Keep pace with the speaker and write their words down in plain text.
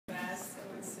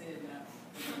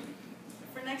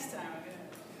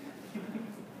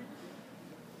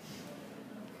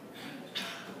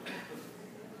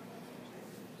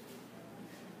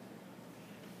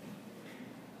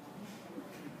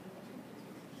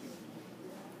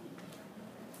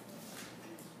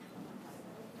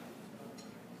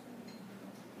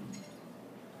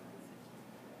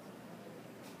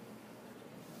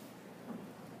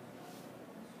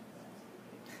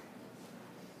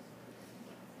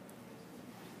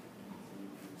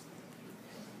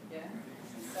Yeah.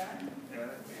 Start?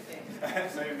 Okay.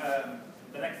 So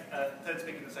the next third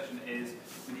speaker in the session is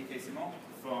Monique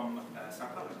from Sao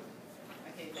Paulo.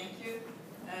 Okay, thank you.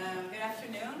 Good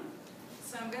afternoon.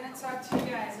 So I'm going to talk to you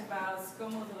guys about skull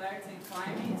modularity and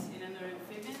climate in Anuran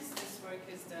Amphibians. This work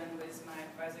is done with my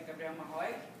advisor Gabriel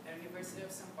Marroy at the University of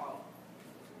São Paulo.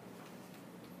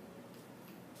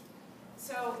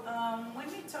 So when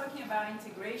we're talking about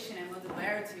integration and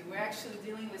modularity, we're actually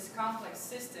dealing with complex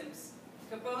systems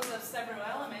composed of several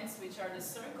elements, which are the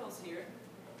circles here.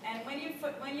 And when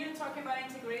you're talking about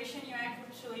integration, you're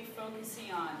actually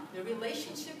focusing on the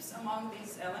relationships among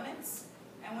these elements.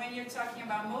 And when you're talking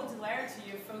about modularity,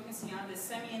 you're focusing on the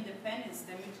semi-independence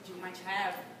that you might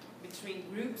have between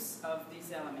groups of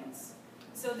these elements.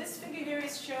 So this figure here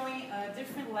is showing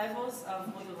different levels of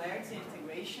modularity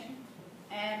integration.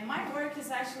 And my work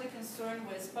is actually concerned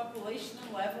with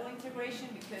populational level integration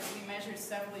because we measure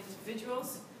several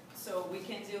individuals. So we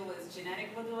can deal with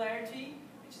genetic modularity,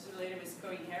 which is related with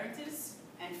co-inheritance,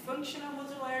 and functional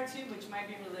modularity, which might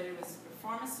be related with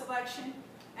performance selection.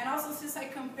 And also, since I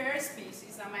compare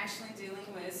species, I'm actually dealing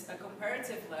with a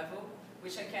comparative level,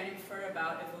 which I can infer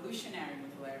about evolutionary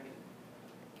modularity.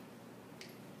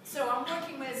 So I'm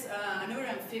working with Anuran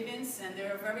Amphibians, and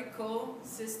they're a very cool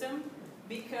system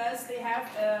because they have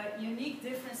a unique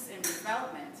difference in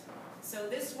development. So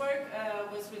this work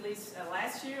was released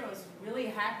last year. I was really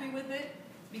happy with it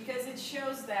because it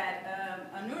shows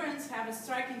that Anurans have a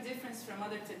striking difference from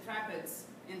other tetrapods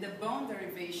in the bone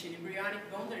derivation, embryonic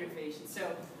bone derivation.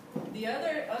 So the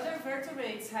other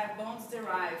vertebrates have bones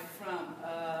derived from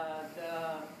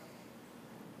the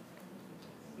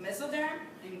mesoderm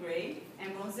in gray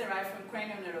and bones derived from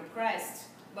cranial crest.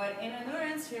 But in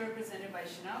Anurans, here represented by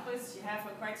Chinopus, you have a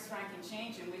quite striking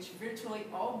change in which virtually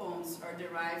all bones are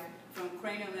derived from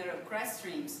cranial crest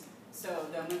streams. So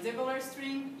the mandibular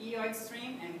stream, eoid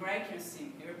stream, and brachial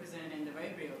stream, here represented in the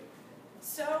vibrio.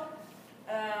 So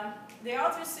the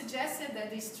authors suggested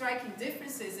that these striking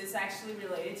differences is actually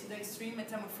related to the extreme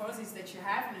metamorphoses that you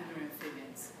have in Anuran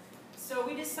amphibians. So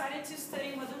we decided to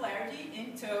study modularity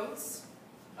in toads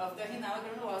of the Rhinella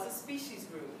granulosa species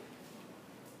group.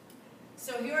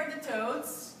 So here are the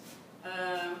toads.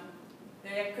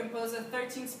 They are composed of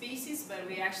 13 species, but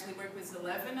we actually work with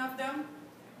 11 of them.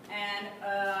 And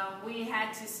we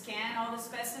had to scan all the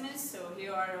specimens, so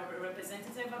here are a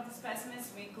representative of the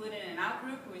specimens. We included an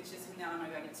outgroup, which is Rhinella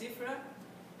megalytifera.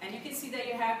 And you can see that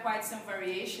you have quite some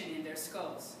variation in their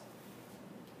skulls.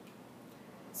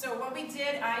 So what we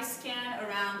did, I scanned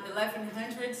around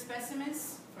 1,100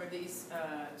 specimens for these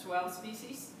 12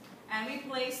 species. And we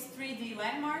placed 3D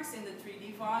landmarks in the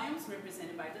 3D volumes,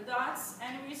 represented by the dots,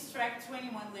 and we extract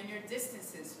 21 linear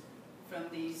distances from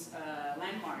these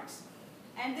landmarks.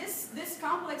 And this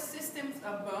complex system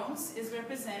of bones is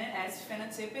represented as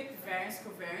phenotypic, variance,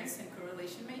 covariance, and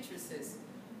correlation matrices.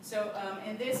 So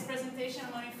in this presentation,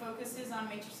 I'm only focuses on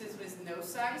matrices with no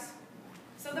size.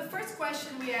 So the first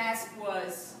question we asked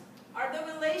was, are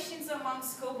the relations among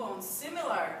skull bones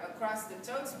similar across the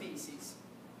toad species?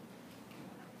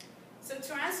 So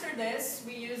to answer this,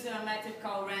 we use a method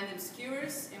called random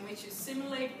skewers, in which you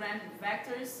simulate random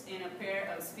vectors in a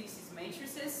pair of species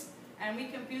matrices, and we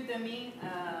compute the mean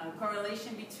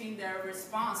correlation between their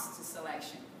response to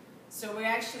selection. So we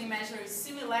actually measure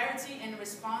similarity in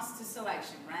response to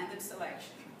selection, random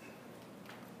selection.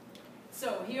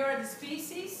 So here are the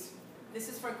species. This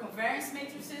is for covariance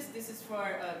matrices, this is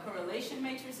for correlation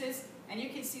matrices, and you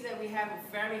can see that we have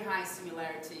a very high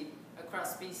similarity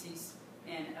across species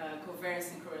and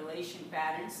covariance and correlation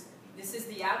patterns. This is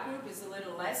the outgroup, is a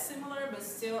little less similar, but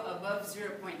still above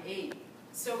 0.8.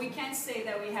 So we can say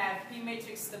that we have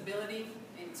p-matrix stability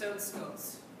in toad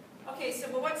skulls. Okay, so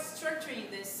but what's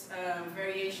structuring this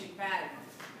variation pattern?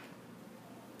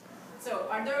 So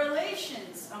are the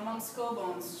relations among skull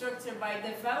bones structured by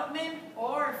development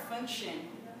or function?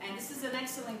 And this is an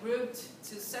excellent group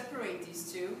to separate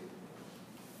these two,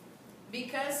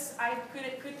 because I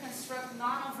could construct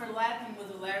non-overlapping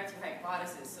modularity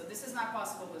hypothesis. So this is not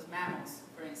possible with mammals,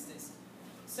 for instance.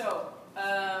 So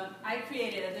I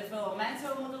created a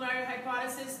developmental modularity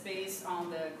hypothesis based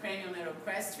on the cranial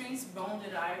neurocrest streams, bone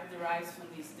derives from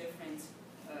these different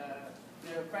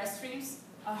neurocrest streams.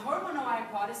 A hormonal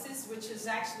hypothesis, which is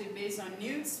actually based on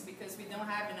newts, because we don't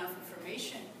have enough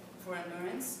information for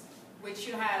Anurans, which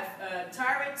you have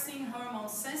tyrosine hormone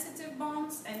sensitive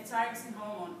bones and tyrosine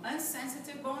hormone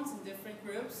unsensitive bones in different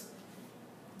groups.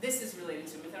 This is related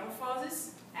to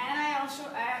metamorphosis. And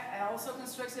I also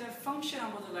constructed a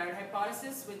functional modularity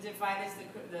hypothesis, which divides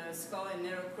the skull in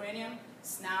neurocranium,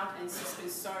 snout, and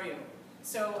suspensorial.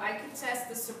 So I could test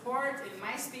the support in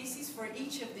my species for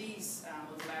each of these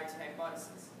modularity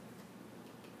hypotheses.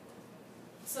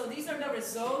 So these are the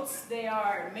results. They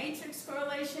are matrix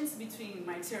correlations between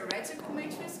my theoretical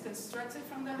matrix constructed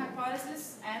from the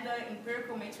hypothesis and the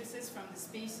empirical matrices from the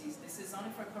species. This is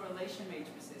only for correlation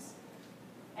matrices.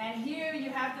 And here you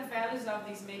have the values of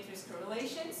these matrix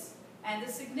correlations, and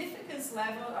the significance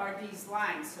level are these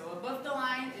lines. So above the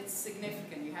line, it's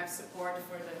significant. You have support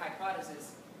for the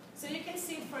hypothesis. So you can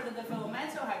see for the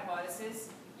developmental hypothesis,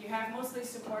 you have mostly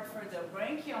support for the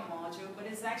branchial module, but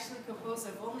it's actually composed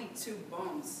of only 2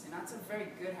 bones. And that's a very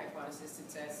good hypothesis to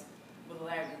test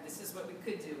modularity. This is what we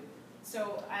could do.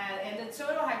 So, and the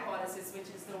total hypothesis, which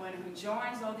is the one who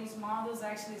joins all these models,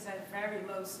 actually is at very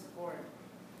low support.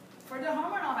 For the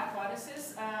hormonal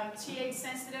hypothesis, T8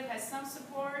 sensitive has some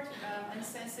support,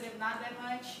 insensitive not that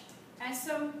much, and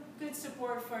some good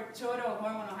support for total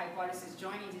hormonal hypothesis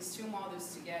joining these 2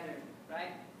 models together,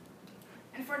 right?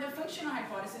 And for the functional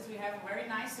hypothesis, we have very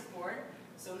nice support.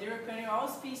 So neurocranium, all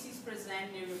species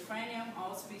present neurocranium,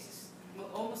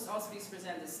 almost all species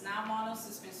present the snout model,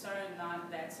 suspensorial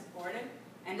not that supported,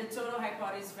 and the total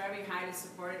hypothesis is very highly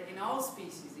supported in all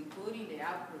species, including the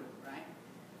outgroup, right?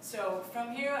 So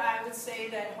from here, I would say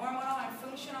that hormonal and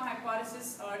functional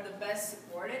hypotheses are the best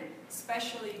supported,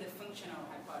 especially the functional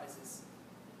hypothesis.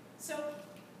 So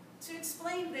to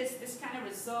explain this kind of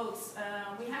results,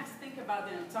 we have to think about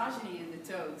the ontogeny in the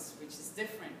toads, which is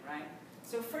different, right?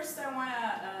 So first I want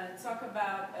to talk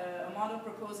about a model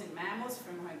proposed in mammals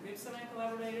from my groups of my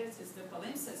collaborators. It's the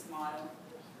palimpsest model,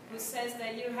 who says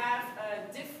that you have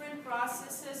different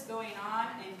processes going on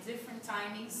in different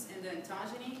timings in the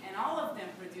ontogeny, and all of them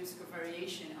produce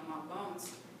covariation among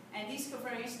bones. And these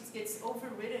covariations gets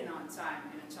overridden on time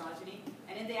in ontogeny.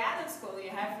 And in the adult school,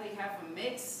 you have a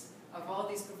mix of all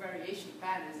these covariation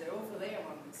patterns that overlay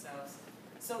among themselves.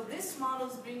 So these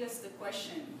models bring us the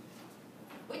question,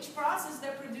 which process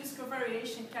that produce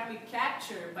covariation can we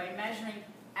capture by measuring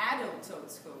adult toad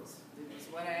skulls? This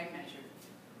is what I measured.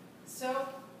 So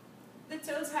the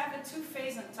toads have a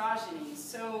 2-phase ontogeny.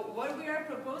 So what we are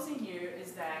proposing here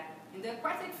is that in the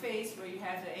aquatic phase, where you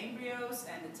have the embryos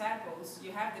and the tadpoles,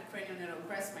 you have the cranial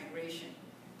crest migration.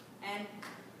 And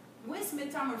with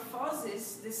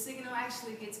metamorphosis, the signal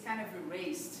actually gets kind of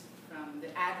erased from the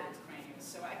adult cranium.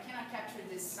 So I cannot capture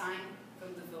this sign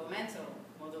from developmental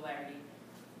modularity.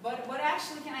 But what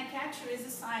actually can I capture is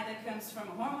a sign that comes from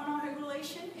hormonal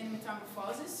regulation in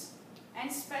metamorphosis,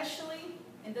 and especially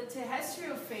in the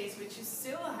terrestrial phase, which you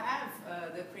still have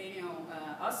the cranial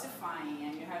ossifying,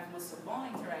 and you have muscle-bone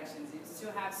interactions, you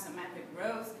still have somatic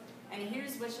growth, and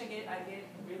here's which I get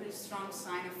really strong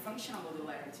sign of functional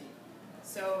modularity.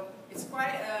 So it's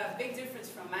quite a big difference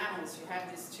from mammals. You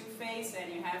have this 2-phase,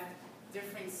 and you have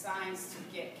different signs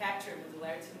to capture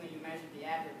modularity when you measure the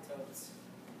adult toads.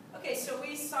 Okay, so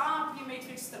we saw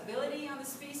P-matrix stability on the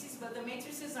species, but the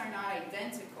matrices are not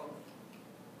identical.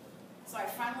 So I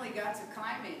finally got to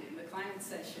climate in the climate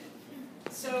session.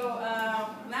 So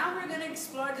now we're going to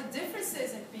explore the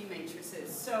differences in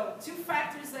P-matrices. So 2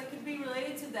 factors that could be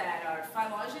related to that are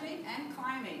phylogeny and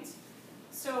climate.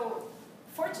 So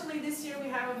fortunately this year we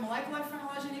have a molecular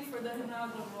phylogeny for the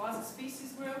Nouailhetas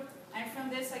species group, and from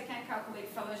this I can calculate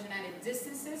phylogenetic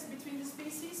distances between the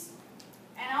species.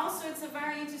 And also it's a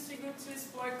very interesting group to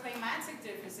explore climatic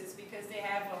differences because they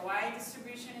have a wide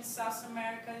distribution in South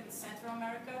America and Central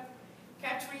America,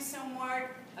 capturing some more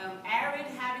arid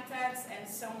habitats and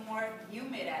some more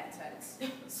humid habitats.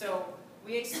 So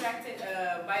we extracted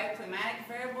bioclimatic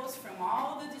variables from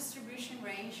all the distribution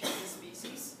range of the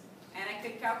species, and I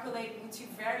could calculate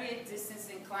multivariate distance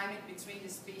in climate between the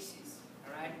species.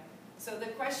 All right. So the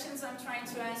questions I'm trying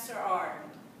to answer are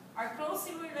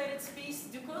closely related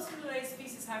species, do closely related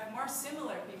species have more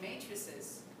similar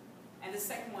P-matrices? And the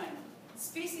second one,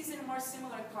 species in more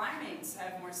similar climates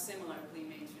have more similar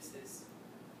P-matrices.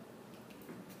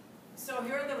 So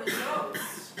here are the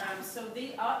results.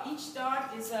 Each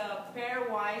dot is a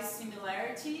pairwise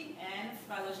similarity and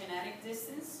phylogenetic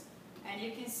distance. And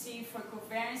you can see for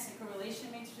covariance and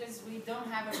correlation matrices, we don't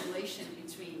have a relation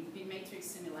between P-matrix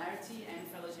similarity and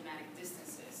phylogenetic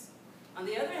distances. On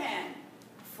the other hand,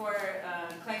 for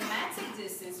climatic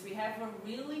distance, we have a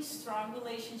really strong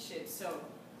relationship. So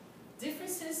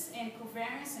differences in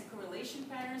covariance and correlation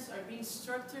patterns are being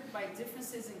structured by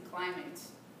differences in climate.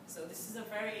 So this is a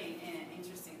very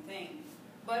interesting thing.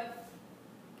 But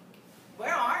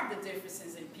where are the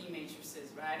differences in P-matrices,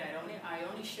 right? I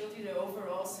only showed you the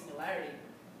overall similarity.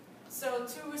 So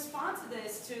to respond to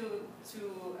this, to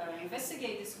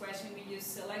investigate this question, we use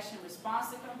selection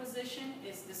response decomposition.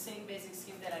 It's the same basic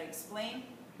scheme that I explained,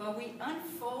 but we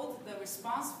unfold the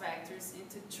response vectors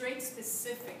into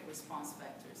trait-specific response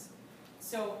vectors.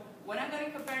 So what I'm going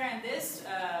to compare in this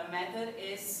method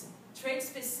is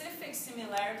trait-specific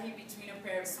similarity between a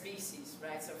pair of species,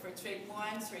 right? So for trait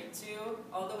 1, trait 2,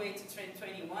 all the way to trait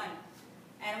 21.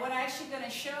 And what I'm actually going to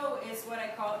show is what I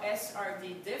call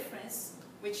SRD difference,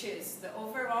 which is the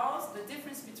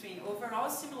difference between overall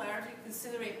similarity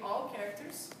considering all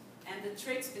characters and the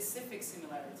trait-specific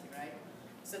similarity, right?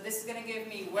 So this is going to give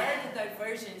me where the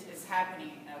divergence is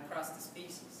happening across the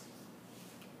species.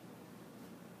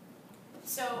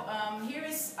 So here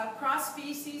is across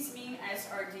species mean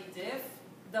SRD diff.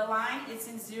 The line is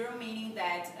in 0, meaning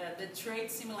that the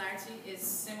trait similarity is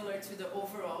similar to the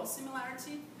overall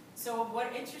similarity. So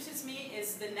what interests me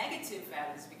is the negative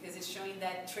values, because it's showing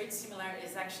that trait similarity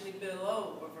is actually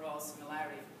below overall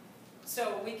similarity.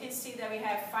 So we can see that we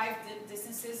have 5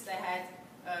 distances that had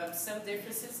some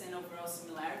differences in overall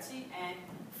similarity, and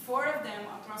 4 of them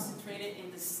are concentrated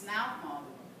in the snout model.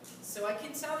 So I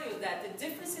can tell you that the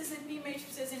differences in P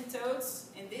matrices in toads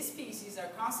in this species are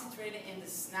concentrated in the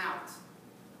snout.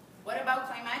 What about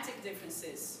climatic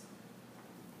differences?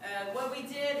 What we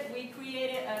did, we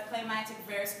created a climatic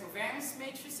various covariance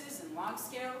matrices in log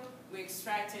scale. We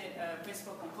extracted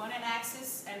principal component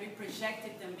axis, and we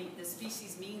projected the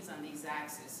species means on these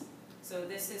axes. So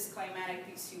this is climatic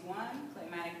PC1,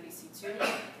 climatic PC2.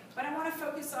 But I want to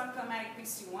focus on climatic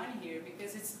PC1 here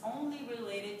because it's only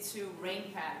related to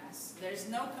rain patterns. There's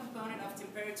no component of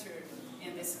temperature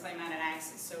in this climatic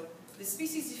axis. So the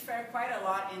species differ quite a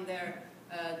lot in their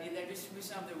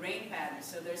distribution of the rain patterns.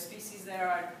 So there are species that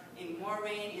are in more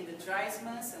rain in the driest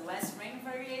months and less rain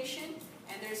variation,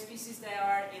 and there are species that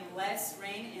are in less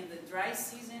rain in the dry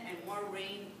season and more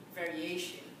rain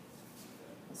variation.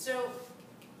 So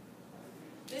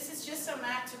this is just a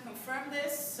map to confirm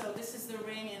this. So this is the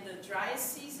rain in the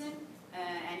driest season,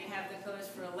 and you have the colors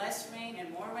for less rain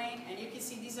and more rain, and you can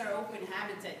see these are open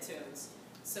habitat toads.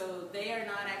 So they are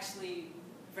not actually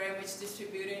very much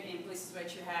distributed in places where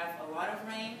you have a lot of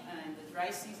rain, in the dry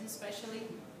season especially.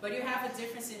 But you have a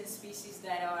difference in species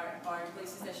that are in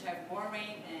places that you have more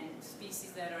rain and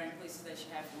species that are in places that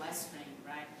you have less rain,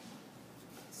 right?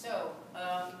 So,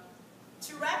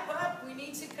 to wrap up, we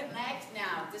need to connect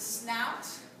now the snout,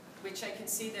 which I can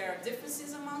see there are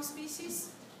differences among species,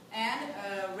 and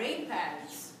rain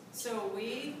patterns. So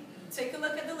we take a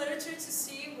look at the literature to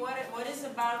see what is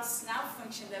about snout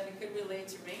function that we could relate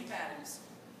to rain patterns.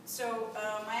 So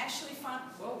I actually found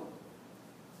a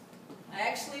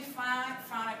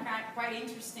quite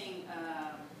interesting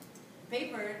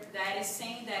paper that is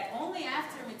saying that only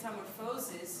after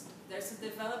metamorphosis there's a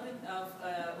development of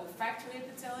olfactory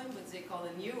epithelium, which they call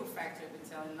a new olfactory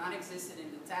epithelium, not existed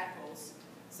in the tadpoles.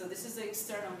 So this is the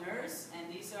external nerves,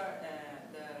 and these are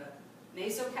the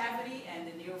nasal cavity and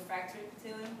the new olfactory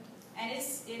epithelium. And it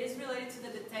is related to the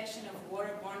detection of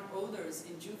waterborne odors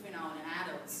in juvenile and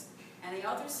adults. And the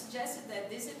authors suggested that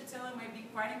this epithelium might be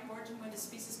quite important when the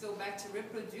species go back to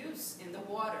reproduce in the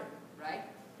water, right?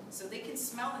 So they can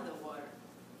smell in the water.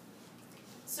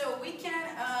 So we can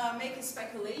make a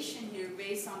speculation here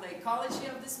based on the ecology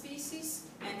of the species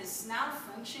and the snout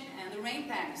function and the rain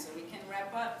pattern, so we can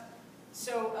wrap up.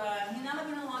 So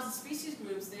Hinalaminolos species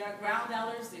groups, they are ground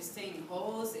dwellers, they stay in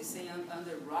holes, they stay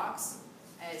under rocks,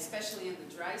 especially in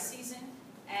the dry season.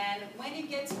 And when you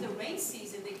get to the rain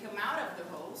season, they come out of the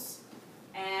holes,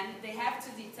 and they have to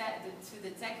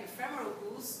detect ephemeral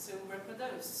pools to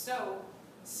reproduce. So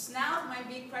snout might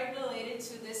be quite related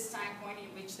to this time point in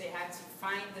which they have to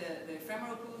find the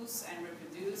ephemeral pools and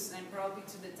reproduce, and probably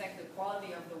to detect the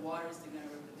quality of the waters they're going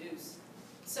to reproduce.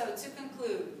 So to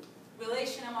conclude,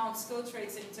 relation among skull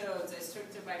traits in toads is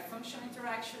structured by functional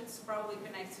interactions, probably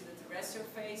connected to the terrestrial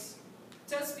phase.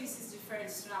 Toad species differ in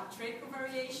snout trait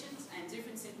covariations, and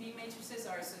difference in P matrices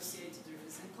are associated to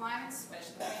difference in climates,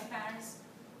 especially rain patterns.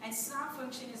 And snout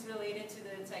function is related to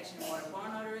the detection of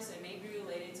waterborne odors and may be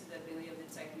related to the ability of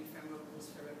detecting ephemeral pools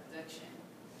for reproduction.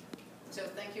 So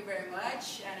thank you very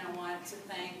much, and I want to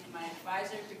thank my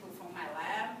advisor, people from my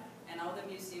lab, and all the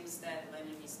museums that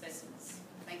lended me specimens.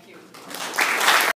 Thank you.